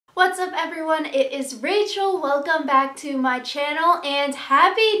What's up everyone, it is Rachel. Welcome back to my channel and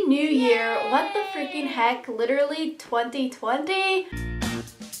Happy New Year! Yay! What the freaking heck, literally 2020?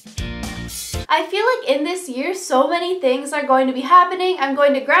 I feel like in this year so many things are going to be happening. I'm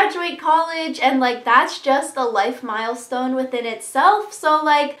going to graduate college and like that's just a life milestone within itself. So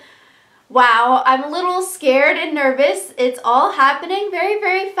like, wow, I'm a little scared and nervous. It's all happening very,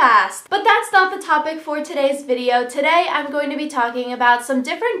 very fast. But that's not the topic for today's video. Today, I'm going to be talking about some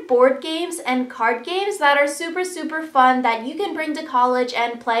different board games and card games that are super, super fun that you can bring to college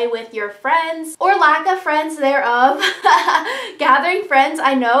and play with your friends, or lack of friends thereof. Gathering friends,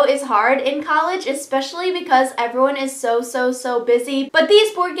 I know, is hard in college, especially because everyone is so busy. But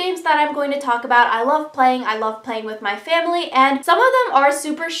these board games that I'm going to talk about, I love playing with my family, and some of them are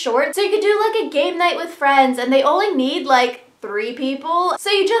super short, so you can do like a game night with friends and they only need like 3 people. So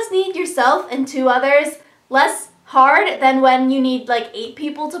you just need yourself and 2 others. Less hard than when you need like 8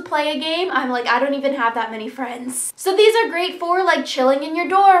 people to play a game. I'm like, I don't even have that many friends. So these are great for like chilling in your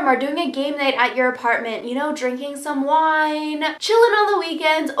dorm or doing a game night at your apartment, you know, drinking some wine, chilling on the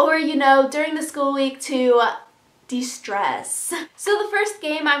weekends, or you know, during the school week to de-stress. So the first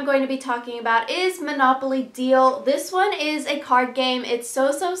game I'm going to be talking about is Monopoly Deal. This one is a card game. It's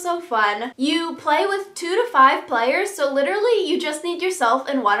so fun. You play with 2 to 5 players, so literally you just need yourself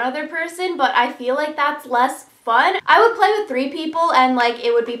and 1 other person, but I feel like that's less fun. I would play with 3 people and like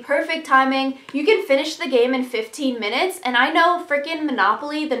it would be perfect timing. You can finish the game in 15 minutes, and I know freaking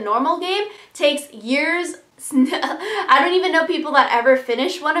Monopoly, the normal game, takes years. I don't even know people that ever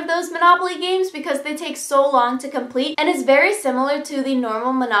finish one of those Monopoly games because they take so long to complete, and it's very similar to the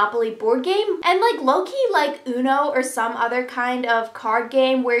normal Monopoly board game and like low-key like Uno or some other kind of card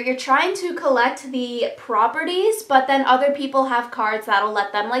game where you're trying to collect the properties, but then other people have cards that'll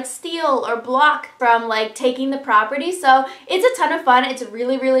let them like steal or block from like taking the property. So it's a ton of fun. It's a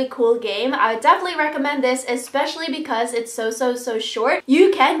really cool game. I would definitely recommend this, especially because it's so short.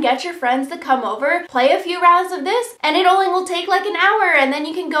 You can get your friends to come over, play a few rounds of this, and it only will take like an hour, and then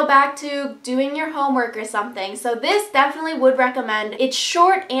you can go back to doing your homework or something. So this definitely would recommend. It's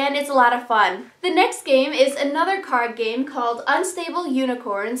short and it's a lot of fun. The next game is another card game called Unstable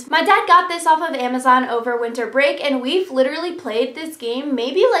Unicorns. My dad got this off of Amazon over winter break, and we've literally played this game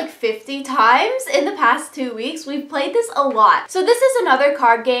maybe like 50 times in the past 2 weeks. We've played this a lot. So this is another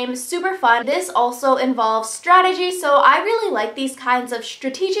card game, super fun. This also involves strategy, so I really like these kinds of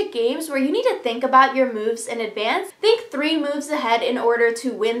strategic games where you need to think about your moves in advance. Think 3 moves ahead in order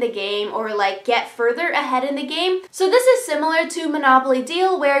to win the game or like get further ahead in the game. So this is similar to Monopoly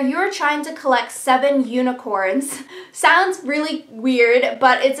Deal where you're trying to collect 7 unicorns. Sounds really weird,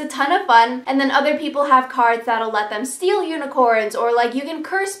 but it's a ton of fun. And then other people have cards that'll let them steal unicorns, or like you can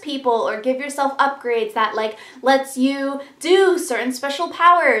curse people or give yourself upgrades that like lets you do certain special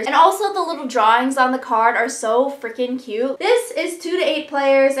powers. And also the little drawings on the card are so freaking cute. This is 2 to 8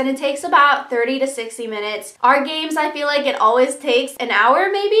 players and it takes about 30 to 60 minutes. Our games, I feel like it always takes an hour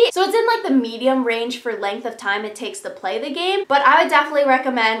maybe. So it's in like the medium range for length of time it takes to play the game, but I would definitely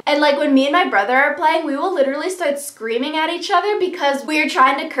recommend. And like when me and my brother are playing, we will literally start screaming at each other because we're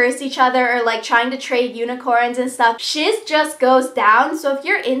trying to curse each other or like trying to trade unicorns and stuff. Shiz just goes down. So if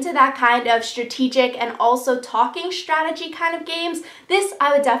you're into that kind of strategic and also talking strategy kind of games, this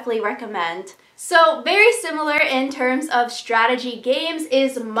I would definitely recommend. So very similar in terms of strategy games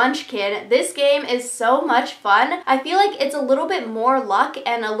is Munchkin. This game is so much fun. I feel like it's a little bit more luck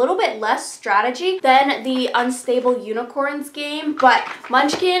and a little bit less strategy than the Unstable Unicorns game, but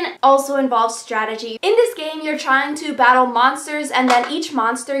Munchkin also involves strategy. In this game, you're trying to battle monsters, and then each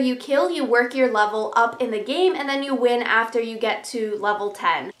monster you kill, you work your level up in the game, and then you win after you get to level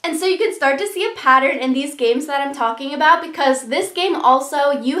 10. And so you can start to see a pattern in these games that I'm talking about, because this game also,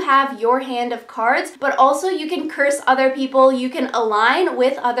 you have your hand of cards, but also you can curse other people. You can align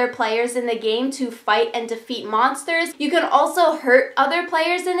with other players in the game to fight and defeat monsters. You can also hurt other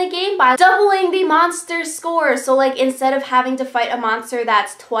players in the game by doubling the monster's score. So like instead of having to fight a monster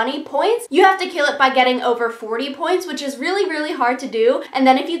that's 20 points, you have to kill it by getting over 40 points, which is really hard to do. And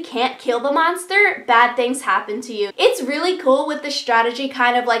then if you can't kill the monster, bad things happen to you. It's really cool with the strategy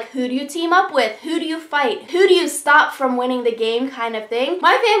kind of like, who do you team up with? Who do you fight? Who do you stop from winning the game kind of thing?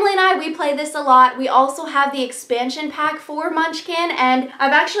 My family and I, we play this a a lot. We also have the expansion pack for Munchkin, and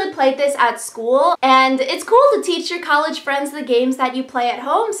I've actually played this at school, and it's cool to teach your college friends the games that you play at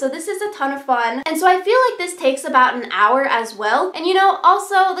home, so this is a ton of fun. And so I feel like this takes about an hour as well. And you know,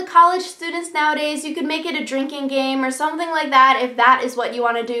 also the college students nowadays, you could make it a drinking game or something like that if that is what you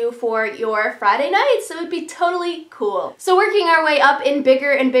want to do for your Friday nights. So it would be totally cool. So working our way up in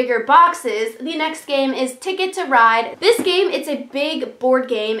bigger and bigger boxes, the next game is Ticket to Ride. This game, it's a big board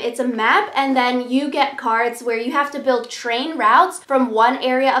game. It's a map, and then you get cards where you have to build train routes from one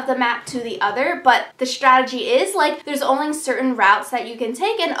area of the map to the other. But the strategy is like there's only certain routes that you can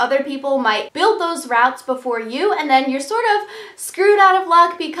take, and other people might build those routes before you, and then you're sort of screwed out of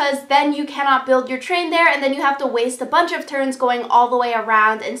luck because then you cannot build your train there, and then you have to waste a bunch of turns going all the way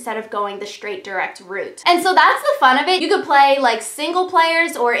around instead of going the straight direct route. And so that's the fun of it. You could play like single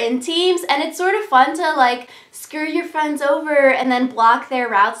players or in teams, and it's sort of fun to like screw your friends over and then block their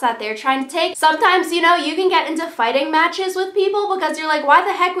routes that they're trying to take. Sometimes, you know, you can get into fighting matches with people because you're like, why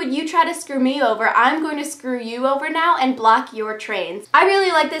the heck would you try to screw me over? I'm going to screw you over now and block your trains. I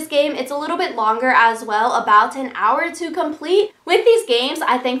really like this game. It's a little bit longer as well, about an hour to complete. With these games,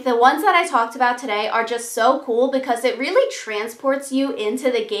 I think the ones that I talked about today are just so cool because it really transports you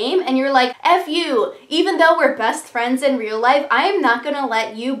into the game, and you're like, F you, even though we're best friends in real life, I am not gonna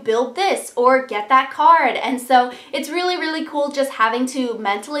let you build this or get that card. And so it's really, really cool just having to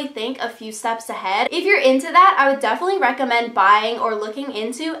mentally think a few steps ahead. If you're into that, I would definitely recommend buying or looking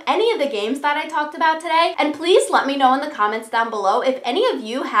into any of the games that I talked about today. And please let me know in the comments down below if any of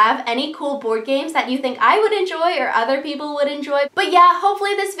you have any cool board games that you think I would enjoy or other people would enjoy. But yeah,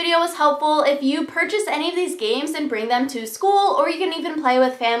 hopefully this video was helpful. If you purchase any of these games and bring them to school, or you can even play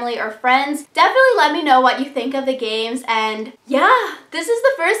with family or friends, definitely let me know what you think of the games. And yeah, this is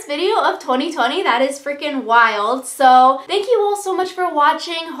the first video of 2020. That is freaking wild. So thank you all so much for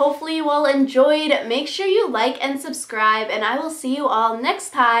watching. Hopefully you all enjoyed. Make sure you like and subscribe, and I will see you all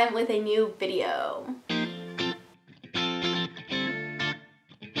next time with a new video.